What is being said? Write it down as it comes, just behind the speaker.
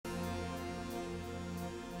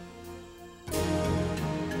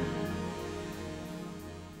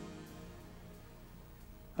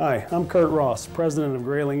Hi, I'm Kurt Ross, president of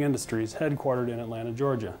Grayling Industries, headquartered in Atlanta,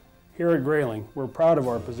 Georgia. Here at Grayling, we're proud of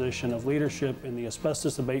our position of leadership in the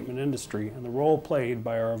asbestos abatement industry and the role played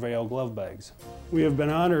by our Avail glove bags. We have been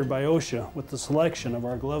honored by OSHA with the selection of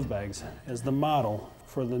our glove bags as the model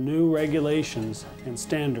for the new regulations and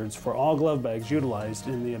standards for all glove bags utilized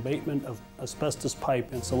in the abatement of asbestos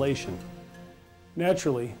pipe insulation.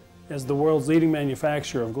 Naturally, as the world's leading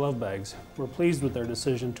manufacturer of glove bags, we're pleased with their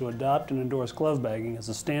decision to adopt and endorse glove bagging as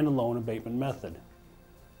a standalone abatement method.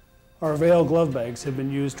 Our Avail glove bags have been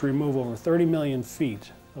used to remove over 30 million feet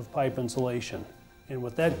of pipe insulation, and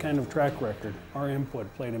with that kind of track record, our input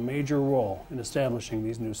played a major role in establishing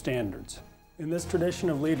these new standards. In this tradition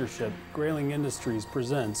of leadership, Grayling Industries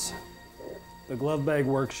presents the Glove Bag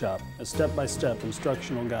Workshop, a step-by-step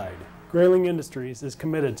instructional guide. Grayling Industries is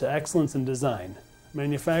committed to excellence in design,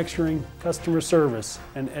 manufacturing, customer service,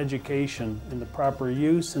 and education in the proper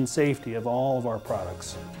use and safety of all of our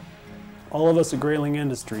products. All of us at Grayling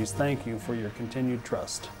Industries thank you for your continued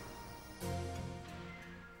trust.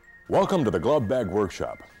 Welcome to the Glove Bag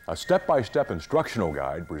Workshop, a step-by-step instructional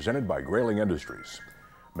guide presented by Grayling Industries,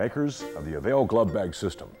 makers of the Avail glove bag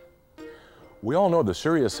system. We all know the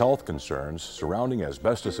serious health concerns surrounding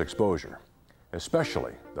asbestos exposure,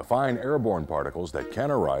 especially the fine airborne particles that can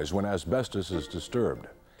arise when asbestos is disturbed,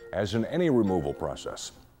 as in any removal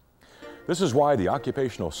process. This is why the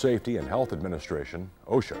Occupational Safety and Health Administration,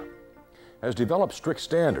 OSHA, has developed strict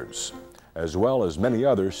standards, as well as many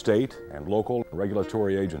other state and local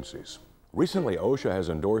regulatory agencies. Recently, OSHA has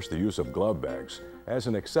endorsed the use of glove bags as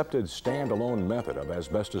an accepted standalone method of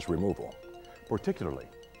asbestos removal, particularly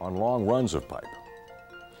on long runs of pipe.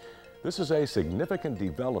 This is a significant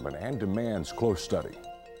development and demands close study,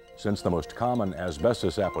 since the most common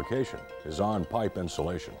asbestos application is on pipe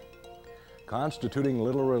insulation, constituting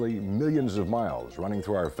literally millions of miles running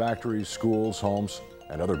through our factories, schools, homes,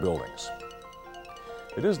 and other buildings.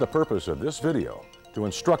 It is the purpose of this video to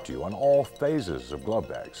instruct you on all phases of glove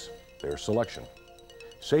bags, their selection,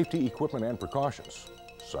 safety equipment and precautions,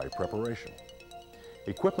 site preparation,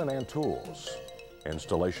 equipment and tools,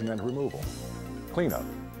 installation and removal, cleanup,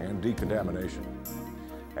 and decontamination,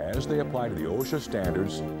 as they apply to the OSHA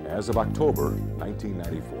standards as of October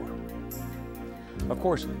 1994. Of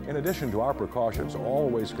course, in addition to our precautions,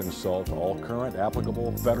 always consult all current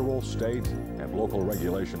applicable federal, state, and local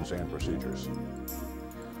regulations and procedures.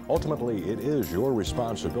 Ultimately, it is your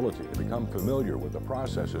responsibility to become familiar with the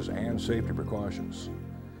processes and safety precautions,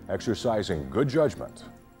 exercising good judgment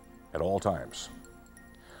at all times.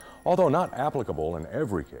 Although not applicable in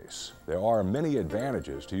every case, there are many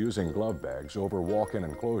advantages to using glove bags over walk-in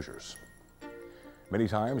enclosures. Many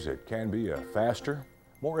times it can be a faster,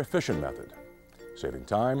 more efficient method, saving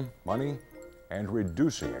time, money, and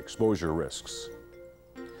reducing exposure risks.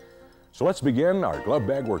 So let's begin our glove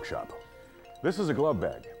bag workshop. This is a glove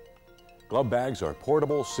bag. Glove bags are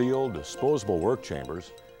portable, sealed, disposable work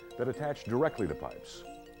chambers that attach directly to pipes.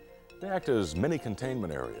 They act as mini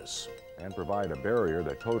containment areas and provide a barrier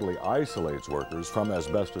that totally isolates workers from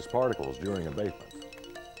asbestos particles during abatement.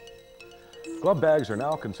 Glove bags are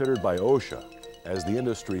now considered by OSHA as the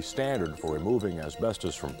industry standard for removing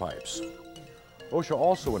asbestos from pipes. OSHA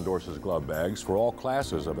also endorses glove bags for all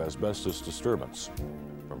classes of asbestos disturbance,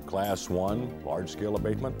 from Class 1, large-scale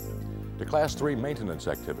abatement, to Class 3 maintenance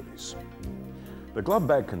activities. The glove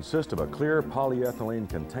bag consists of a clear polyethylene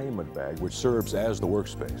containment bag which serves as the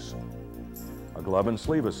workspace, a glove and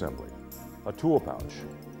sleeve assembly, a tool pouch,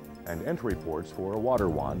 and entry ports for a water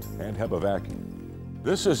wand and HEPA vacuum.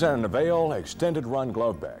 This is an Avail extended run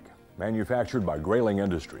glove bag, manufactured by Grayling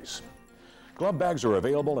Industries. Glove bags are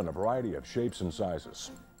available in a variety of shapes and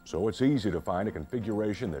sizes, so it's easy to find a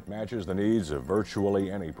configuration that matches the needs of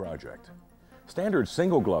virtually any project. Standard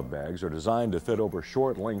single glove bags are designed to fit over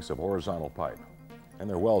short lengths of horizontal pipe, and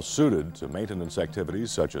they're well suited to maintenance activities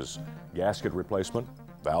such as gasket replacement,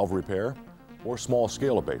 valve repair, or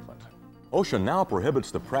small-scale abatement. OSHA now prohibits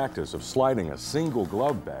the practice of sliding a single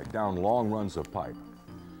glove bag down long runs of pipe.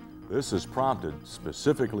 This has prompted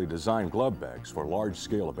specifically designed glove bags for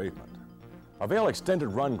large-scale abatement. Avail extended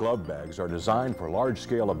run glove bags are designed for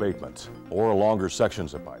large-scale abatement or longer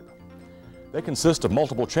sections of pipe. They consist of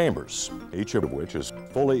multiple chambers, each of which is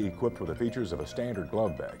fully equipped with the features of a standard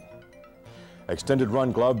glove bag. Extended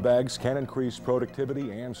run glove bags can increase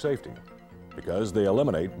productivity and safety because they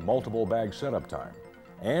eliminate multiple bag setup time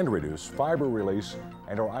and reduce fiber release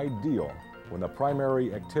and are ideal when the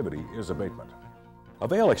primary activity is abatement.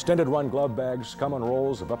 Avail extended run glove bags come in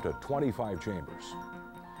rolls of up to 25 chambers.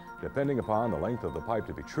 Depending upon the length of the pipe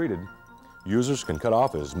to be treated, users can cut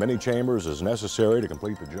off as many chambers as necessary to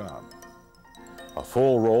complete the job. A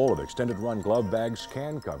full roll of extended run glove bags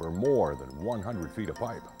can cover more than 100 feet of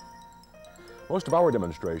pipe. Most of our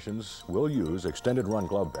demonstrations will use extended run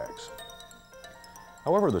glove bags.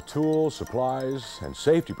 However, the tools, supplies, and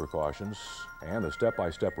safety precautions and the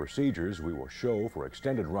step-by-step procedures we will show for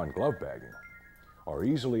extended run glove bagging are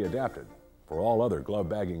easily adapted for all other glove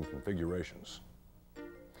bagging configurations.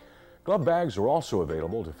 Glove bags are also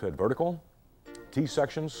available to fit vertical,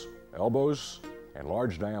 T-sections, elbows, and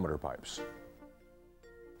large diameter pipes.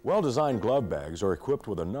 Well-designed glove bags are equipped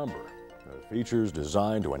with a number of features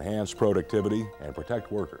designed to enhance productivity and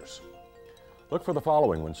protect workers. Look for the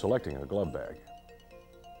following when selecting a glove bag.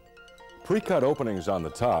 Pre-cut openings on the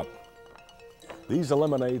top. These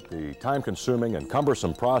eliminate the time-consuming and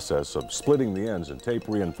cumbersome process of splitting the ends and tape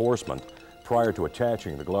reinforcement prior to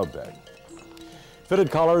attaching the glove bag. Fitted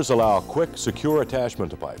collars allow quick, secure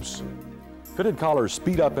attachment to pipes. Fitted collars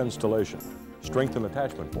speed up installation, strengthen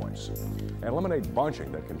attachment points, and eliminate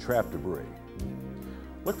bunching that can trap debris.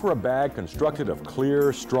 Look for a bag constructed of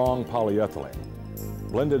clear, strong polyethylene,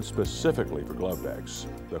 blended specifically for glove bags.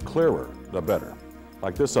 The clearer, the better,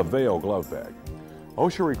 like this Avail glove bag.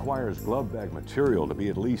 OSHA requires glove bag material to be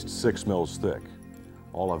at least 6 mils thick.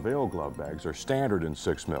 All Avail glove bags are standard in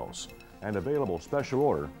 6 mils and available special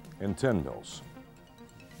order in 10 mils.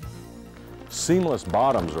 Seamless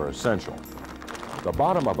bottoms are essential. The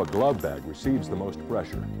bottom of a glove bag receives the most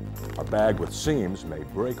pressure. A bag with seams may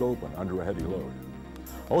break open under a heavy load.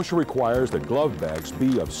 OSHA requires that glove bags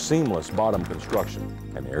be of seamless bottom construction,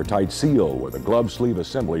 an airtight seal where the glove sleeve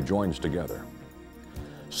assembly joins together.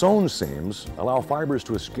 Sewn seams allow fibers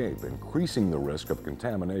to escape, increasing the risk of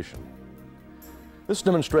contamination. This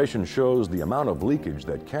demonstration shows the amount of leakage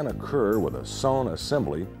that can occur with a sewn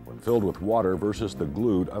assembly when filled with water versus the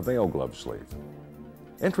glued Avail glove sleeve.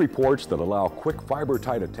 Entry ports that allow quick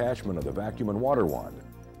fiber-tight attachment of the vacuum and water wand.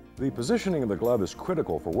 The positioning of the glove is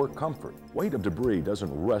critical for work comfort. Weight of debris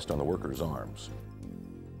doesn't rest on the worker's arms.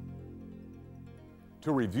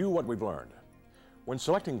 To review what we've learned, when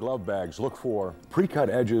selecting glove bags, look for pre-cut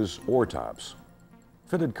edges or tops,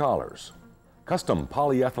 fitted collars, custom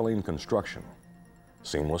polyethylene construction,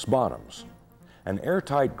 seamless bottoms, an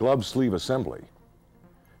airtight glove sleeve assembly,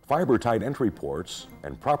 fiber-tight entry ports,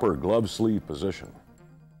 and proper glove sleeve position.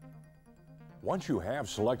 Once you have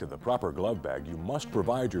selected the proper glove bag, you must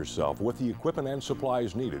provide yourself with the equipment and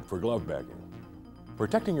supplies needed for glove bagging.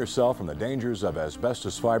 Protecting yourself from the dangers of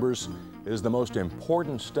asbestos fibers is the most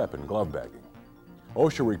important step in glove bagging.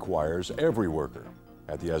 OSHA requires every worker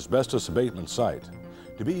at the asbestos abatement site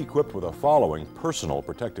to be equipped with the following personal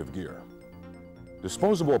protective gear.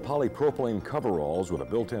 Disposable polypropylene coveralls with a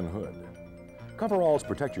built-in hood. Coveralls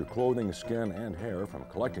protect your clothing, skin, and hair from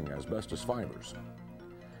collecting asbestos fibers.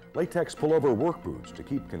 Latex pullover work boots to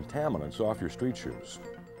keep contaminants off your street shoes.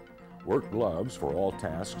 Work gloves for all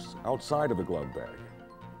tasks outside of the glove bag.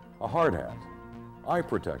 A hard hat, eye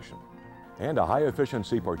protection, and a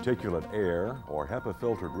high-efficiency particulate air or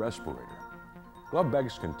HEPA-filtered respirator. Glove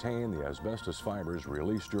bags contain the asbestos fibers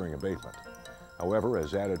released during abatement. However,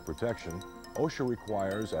 as added protection, OSHA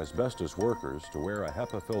requires asbestos workers to wear a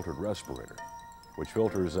HEPA-filtered respirator, which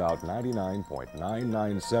filters out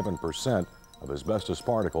 99.997% of asbestos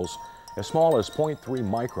particles as small as 0.3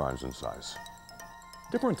 microns in size.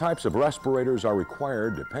 Different types of respirators are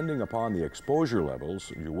required depending upon the exposure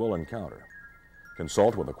levels you will encounter.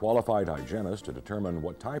 Consult with a qualified hygienist to determine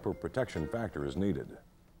what type of protection factor is needed.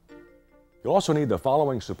 You'll also need the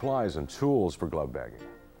following supplies and tools for glove bagging.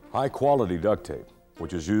 High-quality duct tape,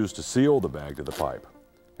 which is used to seal the bag to the pipe,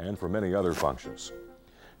 and for many other functions.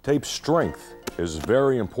 Tape strength is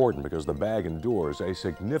very important because the bag endures a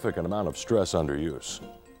significant amount of stress under use.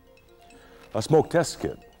 A smoke test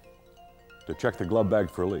kit to check the glove bag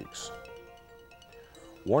for leaks.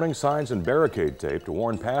 Warning signs and barricade tape to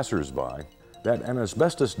warn passers-by that an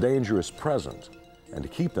asbestos danger is present and to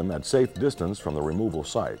keep them at safe distance from the removal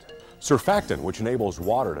site. Surfactant, which enables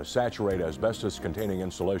water to saturate asbestos-containing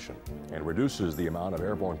insulation and reduces the amount of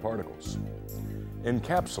airborne particles.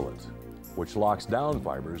 Encapsulant, which locks down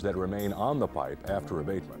fibers that remain on the pipe after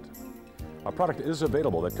abatement. A product is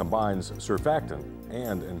available that combines surfactant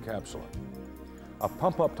and encapsulant. A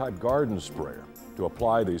pump-up type garden sprayer to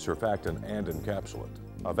apply the surfactant and encapsulant.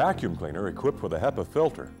 A vacuum cleaner equipped with a HEPA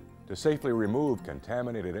filter to safely remove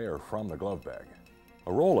contaminated air from the glove bag.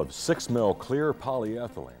 A roll of 6 mil clear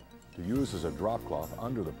polyethylene to use as a drop cloth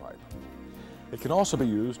under the pipe. It can also be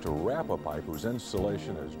used to wrap a pipe whose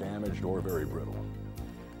insulation is damaged or very brittle.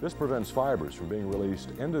 This prevents fibers from being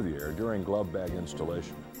released into the air during glove bag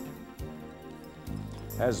installation.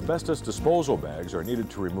 Asbestos disposal bags are needed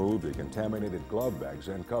to remove the contaminated glove bags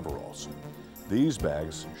and coveralls. These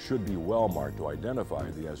bags should be well marked to identify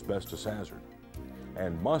the asbestos hazard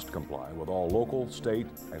and must comply with all local, state,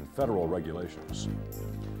 and federal regulations.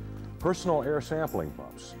 Personal air sampling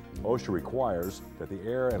pumps. OSHA requires that the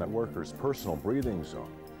air in a worker's personal breathing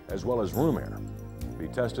zone, as well as room air, be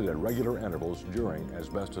tested at regular intervals during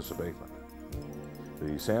asbestos abatement.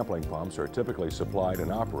 The sampling pumps are typically supplied and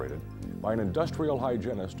operated by an industrial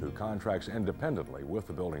hygienist who contracts independently with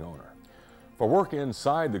the building owner. For work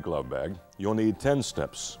inside the glove bag, you'll need 10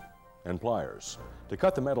 snips and pliers to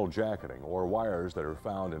cut the metal jacketing or wires that are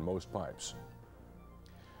found in most pipes.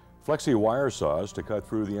 Flexi wire saws to cut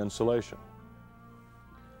through the insulation.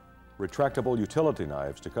 Retractable utility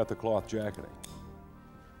knives to cut the cloth jacketing.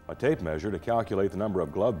 A tape measure to calculate the number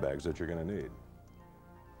of glove bags that you're going to need.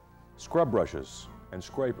 Scrub brushes and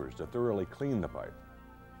scrapers to thoroughly clean the pipe.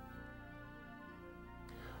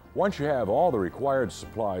 Once you have all the required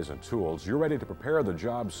supplies and tools, you're ready to prepare the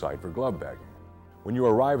job site for glove bagging. When you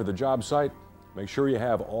arrive at the job site, make sure you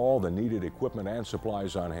have all the needed equipment and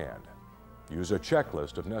supplies on hand. Use a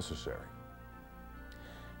checklist if necessary.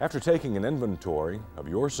 After taking an inventory of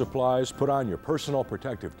your supplies, put on your personal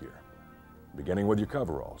protective gear, beginning with your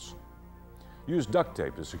coveralls. Use duct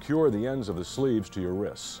tape to secure the ends of the sleeves to your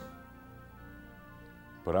wrists.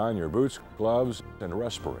 Put on your boots, gloves, and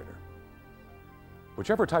respirator.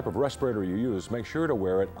 Whichever type of respirator you use, make sure to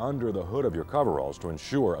wear it under the hood of your coveralls to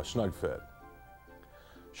ensure a snug fit.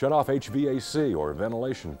 Shut off HVAC or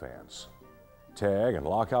ventilation fans. Tag and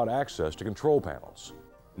lock out access to control panels.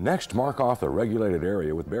 Next, mark off the regulated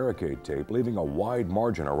area with barricade tape, leaving a wide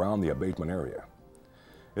margin around the abatement area.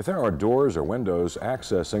 If there are doors or windows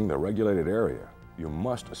accessing the regulated area, you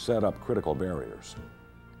must set up critical barriers.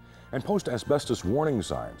 And post asbestos warning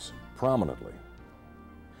signs prominently.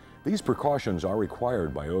 These precautions are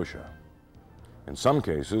required by OSHA. In some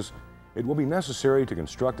cases, it will be necessary to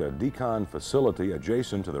construct a decon facility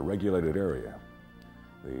adjacent to the regulated area.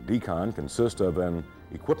 The decon consists of an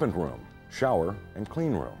equipment room, shower, and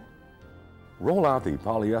clean room. Roll out the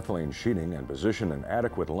polyethylene sheeting and position an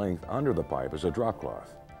adequate length under the pipe as a drop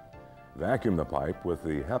cloth. Vacuum the pipe with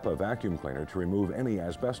the HEPA vacuum cleaner to remove any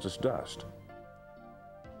asbestos dust.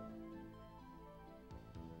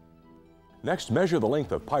 Next, measure the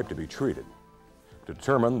length of pipe to be treated. To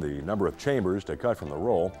determine the number of chambers to cut from the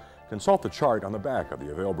roll, consult the chart on the back of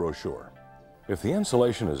the Avail brochure. If the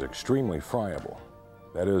insulation is extremely friable,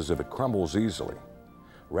 that is, if it crumbles easily,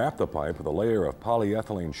 wrap the pipe with a layer of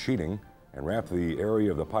polyethylene sheeting and wrap the area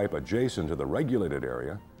of the pipe adjacent to the regulated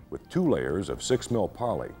area with 2 layers of 6mm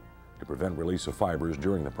poly to prevent release of fibers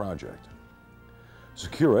during the project.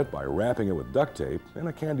 Secure it by wrapping it with duct tape in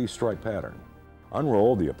a candy stripe pattern.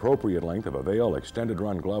 Unroll the appropriate length of Avail extended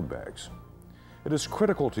run glove bags. It is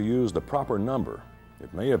critical to use the proper number.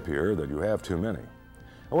 It may appear that you have too many.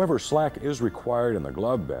 However, slack is required in the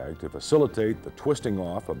glove bag to facilitate the twisting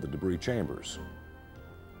off of the debris chambers.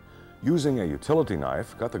 Using a utility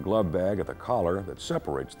knife, cut the glove bag at the collar that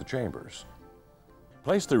separates the chambers.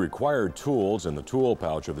 Place the required tools in the tool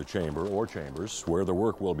pouch of the chamber or chambers where the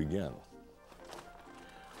work will begin.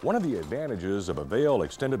 One of the advantages of Avail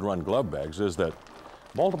extended run glove bags is that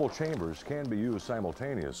multiple chambers can be used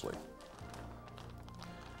simultaneously.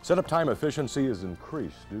 Setup time efficiency is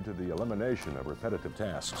increased due to the elimination of repetitive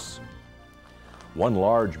tasks. One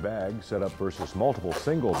large bag setup versus multiple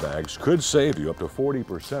single bags could save you up to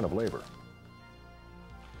 40% of labor.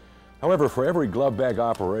 However, for every glove bag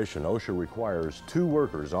operation, OSHA requires 2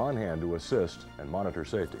 workers on hand to assist and monitor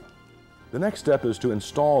safety. The next step is to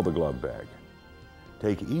install the glove bag.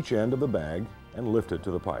 Take each end of the bag and lift it to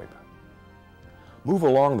the pipe. Move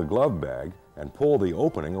along the glove bag and pull the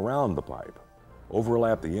opening around the pipe.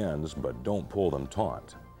 Overlap the ends, but don't pull them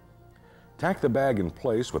taut. Tack the bag in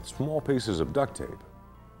place with small pieces of duct tape.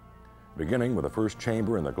 Beginning with the first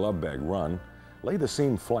chamber in the glove bag run, lay the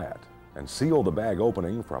seam flat and seal the bag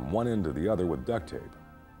opening from one end to the other with duct tape.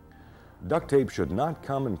 Duct tape should not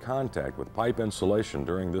come in contact with pipe insulation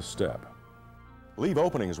during this step. Leave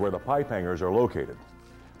openings where the pipe hangers are located.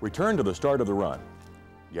 Return to the start of the run.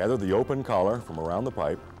 Gather the open collar from around the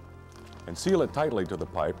pipe and seal it tightly to the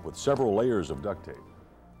pipe with several layers of duct tape.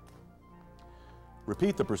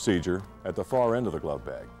 Repeat the procedure at the far end of the glove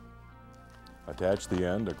bag. Attach the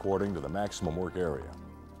end according to the maximum work area.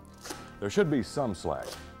 There should be some slack.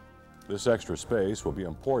 This extra space will be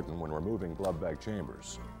important when removing glove bag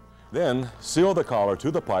chambers. Then, seal the collar to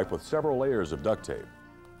the pipe with several layers of duct tape.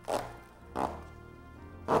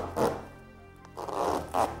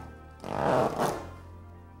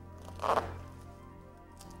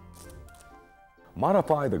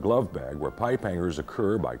 Modify the glove bag where pipe hangers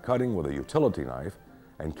occur by cutting with a utility knife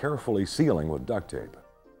and carefully sealing with duct tape.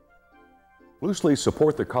 Loosely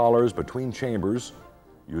support the collars between chambers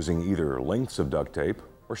using either lengths of duct tape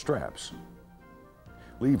or straps.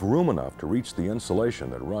 Leave room enough to reach the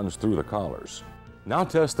insulation that runs through the collars. Now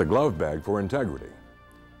test the glove bag for integrity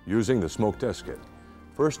using the smoke test kit.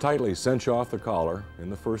 First, tightly cinch off the collar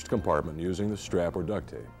in the first compartment using the strap or duct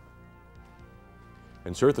tape.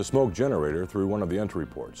 Insert the smoke generator through one of the entry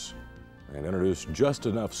ports and introduce just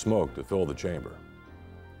enough smoke to fill the chamber.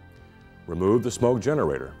 Remove the smoke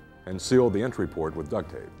generator and seal the entry port with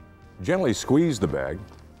duct tape. Gently squeeze the bag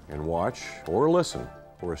and watch or listen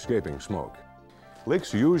for escaping smoke.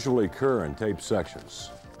 Leaks usually occur in taped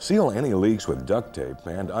sections. Seal any leaks with duct tape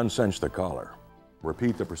and uncinch the collar.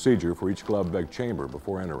 Repeat the procedure for each glove bag chamber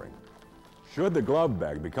before entering. Should the glove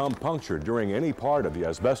bag become punctured during any part of the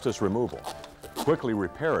asbestos removal, quickly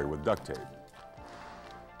repair it with duct tape.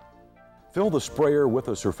 Fill the sprayer with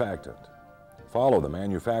a surfactant. Follow the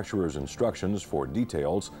manufacturer's instructions for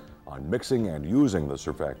details on mixing and using the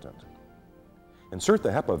surfactant. Insert the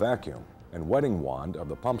HEPA vacuum and wetting wand of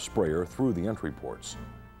the pump sprayer through the entry ports.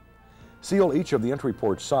 Seal each of the entry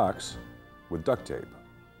port socks with duct tape.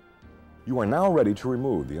 You are now ready to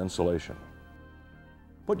remove the insulation.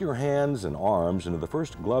 Put your hands and arms into the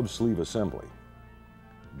first glove sleeve assembly.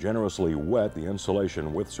 Generously wet the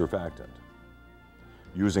insulation with surfactant.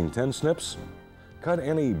 Using tin snips, cut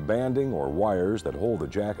any banding or wires that hold the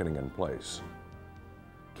jacketing in place.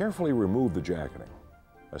 Carefully remove the jacketing,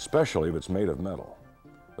 especially if it's made of metal.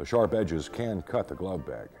 The sharp edges can cut the glove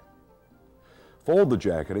bag. Fold the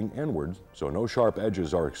jacketing inward so no sharp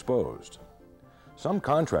edges are exposed. Some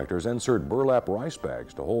contractors insert burlap rice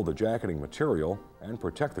bags to hold the jacketing material and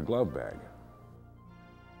protect the glove bag.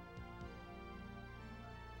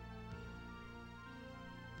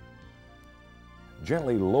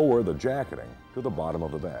 Gently lower the jacketing to the bottom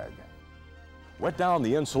of the bag. Wet down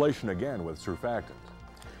the insulation again with surfactant.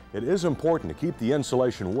 It is important to keep the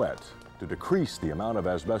insulation wet to decrease the amount of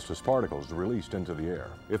asbestos particles released into the air.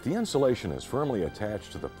 If the insulation is firmly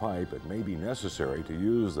attached to the pipe, it may be necessary to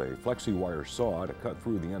use a flexi-wire saw to cut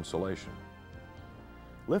through the insulation.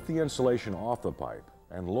 Lift the insulation off the pipe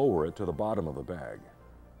and lower it to the bottom of the bag.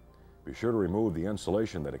 Be sure to remove the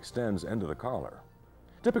insulation that extends into the collar.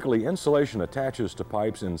 Typically, insulation attaches to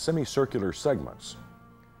pipes in semicircular segments.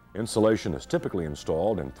 Insulation is typically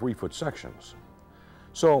installed in 3-foot sections.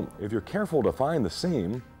 So, if you're careful to find the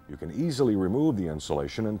seam, you can easily remove the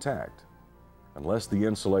insulation intact. Unless the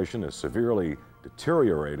insulation is severely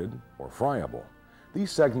deteriorated or friable,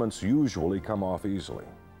 these segments usually come off easily.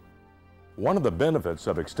 One of the benefits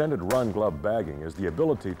of extended run glove bagging is the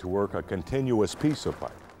ability to work a continuous piece of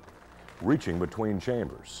pipe, reaching between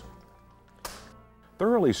chambers.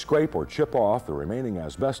 Thoroughly scrape or chip off the remaining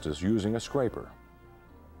asbestos using a scraper.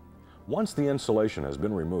 Once the insulation has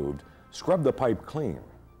been removed, scrub the pipe clean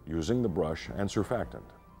using the brush and surfactant.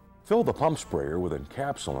 Fill the pump sprayer with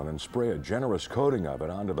encapsulant and spray a generous coating of it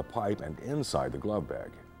onto the pipe and inside the glove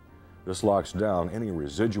bag. This locks down any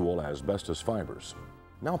residual asbestos fibers.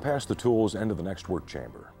 Now pass the tools into the next work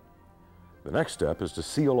chamber. The next step is to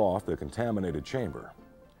seal off the contaminated chamber.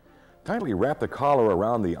 Tightly wrap the collar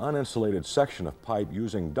around the uninsulated section of pipe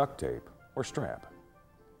using duct tape or strap.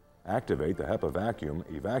 Activate the HEPA vacuum,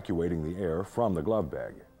 evacuating the air from the glove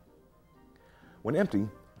bag. When empty,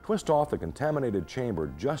 twist off the contaminated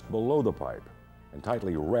chamber just below the pipe and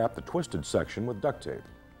tightly wrap the twisted section with duct tape.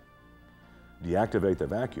 Deactivate the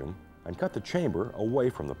vacuum and cut the chamber away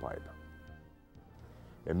from the pipe.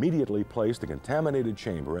 Immediately place the contaminated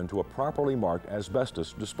chamber into a properly marked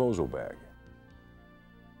asbestos disposal bag.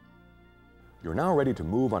 You're now ready to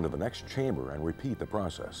move on to the next chamber and repeat the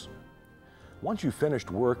process. Once you've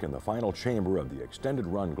finished work in the final chamber of the extended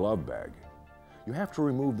run glove bag, you have to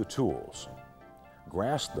remove the tools.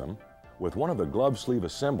 Grasp them with one of the glove sleeve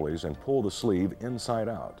assemblies and pull the sleeve inside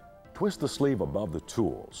out. Twist the sleeve above the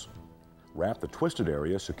tools. Wrap the twisted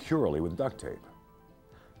area securely with duct tape.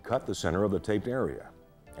 Cut the center of the taped area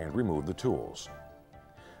and remove the tools.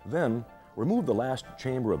 Then, remove the last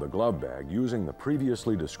chamber of the glove bag using the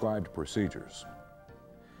previously described procedures.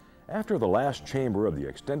 After the last chamber of the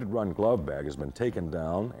extended run glove bag has been taken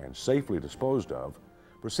down and safely disposed of,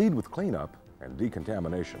 proceed with cleanup and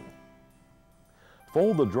decontamination.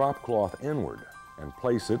 Fold the drop cloth inward and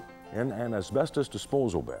place it in an asbestos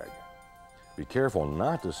disposal bag. Be careful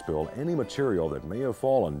not to spill any material that may have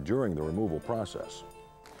fallen during the removal process.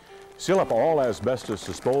 Seal up all asbestos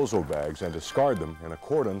disposal bags and discard them in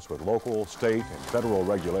accordance with local, state, and federal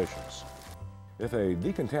regulations. If a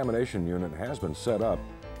decontamination unit has been set up,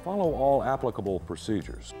 follow all applicable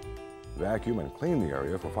procedures. Vacuum and clean the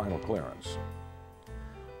area for final clearance.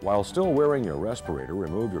 While still wearing your respirator,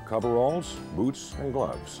 remove your coveralls, boots, and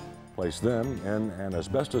gloves. Place them in an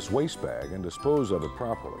asbestos waste bag and dispose of it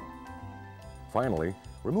properly. Finally,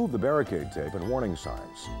 remove the barricade tape and warning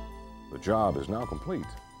signs. The job is now complete.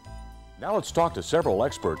 Now let's talk to several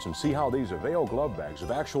experts and see how these Avail glove bags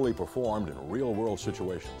have actually performed in real-world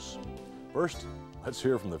situations. First, let's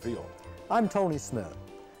hear from the field. I'm Tony Smith,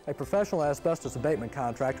 a professional asbestos abatement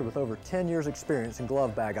contractor with over 10 years' experience in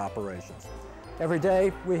glove bag operations. Every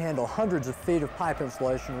day, we handle hundreds of feet of pipe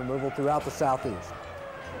insulation removal throughout the Southeast.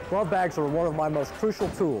 Glove bags are one of my most crucial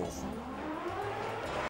tools,